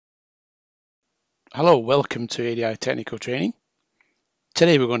Hello, welcome to ADI Technical Training.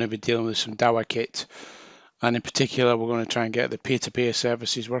 Today we're going to be dealing with some Dahua kit, and in particular we're going to try and get the peer-to-peer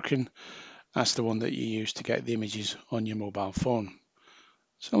services working. That's the one that you use to get the images on your mobile phone.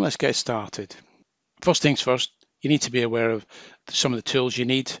 So let's get started. First things first, you need to be aware of some of the tools you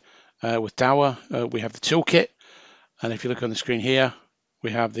need. With Dahua, we have the toolkit, and if you look on the screen here,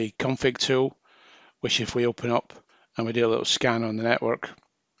 we have the config tool, which if we open up and we do a little scan on the network,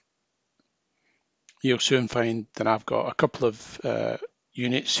 you'll soon find that I've got a couple of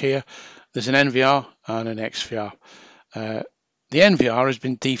units here. There's an NVR and an XVR. The NVR has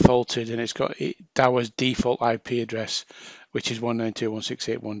been defaulted and it's got Dahua's default IP address, which is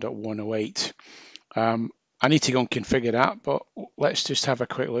 192.168.1.108. I need to go and configure that, but let's just have a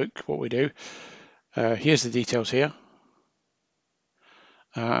quick look what we do. Here's the details here.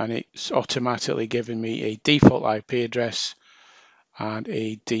 And it's automatically giving me a default IP address and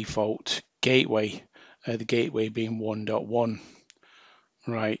a default gateway, the gateway being 1.1.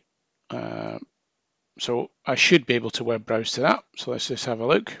 Right, so I should be able to web browse to that. So let's just have a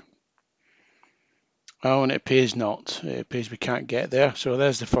look. Oh, and it appears not. It appears we can't get there. So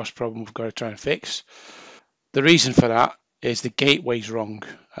there's the first problem we've got to try and fix. The reason for that is the gateway's wrong.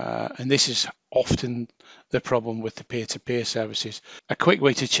 And this is often the problem with the peer-to-peer services. A quick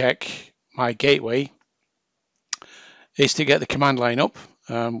way to check my gateway is to get the command line up.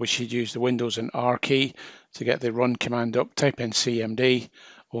 We should use the Windows and R key to get the run command up. Type in CMD.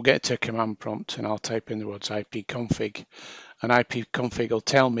 We'll get to a command prompt and I'll type in the words ipconfig. And ipconfig will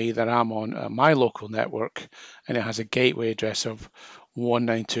tell me that I'm on my local network and it has a gateway address of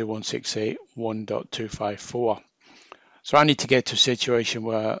 192.168.1.254. So I need to get to a situation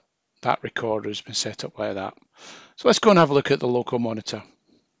where that recorder has been set up like that. So let's go and have a look at the local monitor.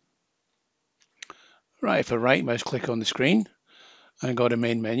 Right, if I right mouse click on the screen and go to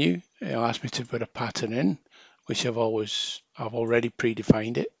main menu, it'll ask me to put a pattern in, which I've already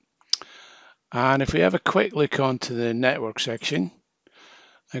predefined it. And if we have a quick look onto the network section,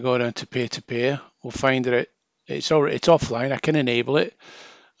 I go down to peer-to-peer, we'll find that it's offline. I can enable it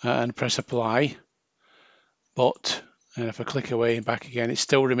and press apply, but and if I click away and back again, it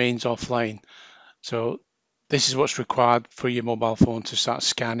still remains offline. So this is what's required for your mobile phone to start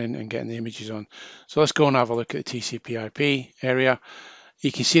scanning and getting the images on. So let's go and have a look at the TCP/IP area.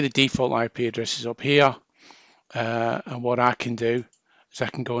 You can see the default IP address is up here, and what I can do is I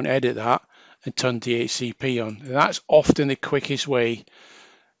can go and edit that and turn DHCP on. And that's often the quickest way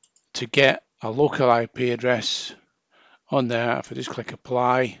to get a local IP address on there. If I just click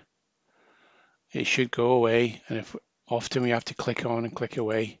apply, it should go away. And if often we have to click on and click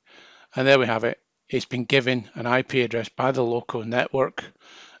away. And there we have it. It's been given an IP address by the local network,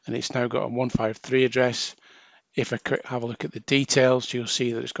 and it's now got a 153 address. If I have a look at the details, you'll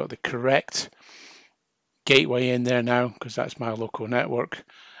see that it's got the correct gateway in there now, because that's my local network.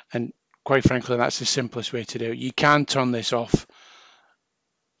 And quite frankly, that's the simplest way to do it. You can turn this off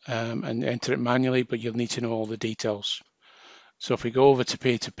and enter it manually, but you'll need to know all the details. So if we go over to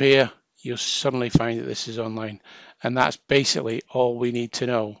peer-to-peer, you'll suddenly find that this is online. And that's basically all we need to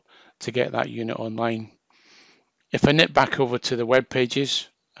know to get that unit online. If I nip back over to the web pages,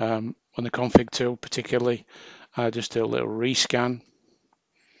 on the config tool particularly, I'll just do a little rescan.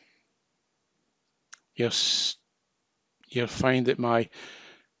 You'll find that my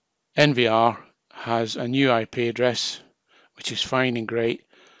NVR has a new IP address, which is fine and great.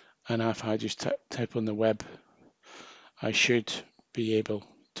 And if I just type on the web, I should be able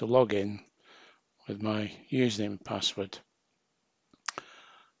to log in with my username and password.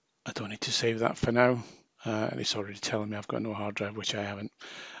 I don't need to save that for now. And it's already telling me I've got no hard drive, which I haven't.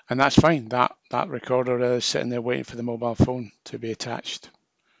 And that's fine. That recorder is sitting there waiting for the mobile phone to be attached.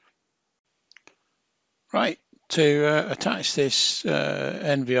 Right, to attach this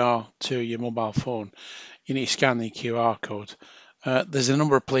NVR to your mobile phone, you need to scan the QR code. There's a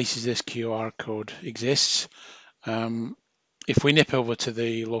number of places this QR code exists. If we nip over to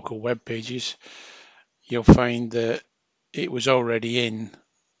the local web pages, you'll find that it was already in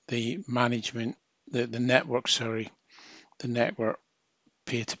the management, the network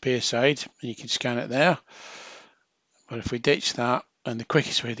peer-to-peer side, and you can scan it there. But if we ditch that, and the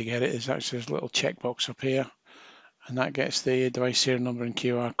quickest way to get it is actually there's a little checkbox up here, and that gets the device serial number and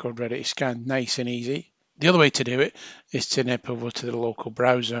QR code ready to scan, nice and easy. The other way to do it is to nip over to the local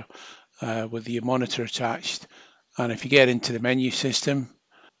browser with your monitor attached, and if you get into the menu system,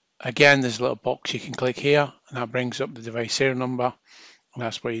 again there's a little box you can click here, and that brings up the device serial number, and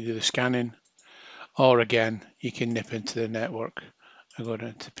that's where you do the scanning. Or again, you can nip into the network and go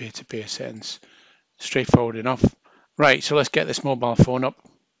down to peer-to-peer settings. Straightforward enough. Right, so let's get this mobile phone up.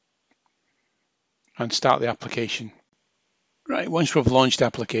 and start the application. Right, once we've launched the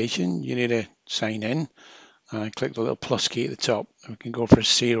application, you need to sign in and click the little plus key at the top. And we can go for a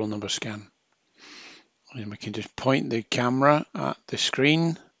serial number scan. And we can just point the camera at the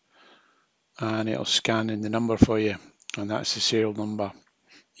screen and it'll scan in the number for you, and that's the serial number.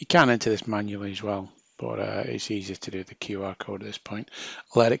 You can enter this manually as well, but it's easier to do the QR code at this point.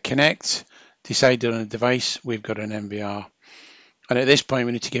 Let it connect, decide on a device. We've got an NVR, and at this point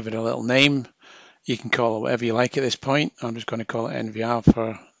we need to give it a little name. You can call it whatever you like at this point. I'm just going to call it NVR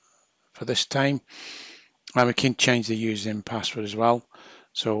for this time, and we can change the username password as well.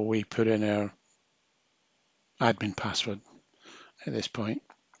 So we put in our admin password at this point.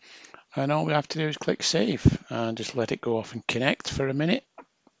 And all we have to do is click save and just let it go off and connect for a minute.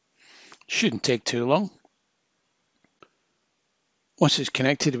 Shouldn't take too long. Once it's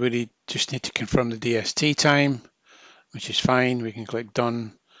connected, we just need to confirm the DST time, which is fine. We can click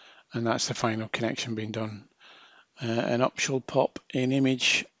done, and that's the final connection being done. An up should pop in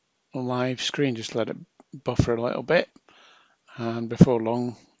image on live screen. Just let it buffer a little bit, and before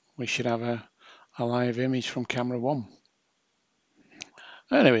long we should have a live image from camera 1.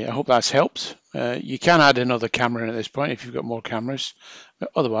 Anyway, I hope that's helped. You can add another camera in at this point if you've got more cameras, but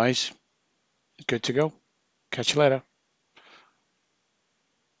otherwise, good to go. Catch you later.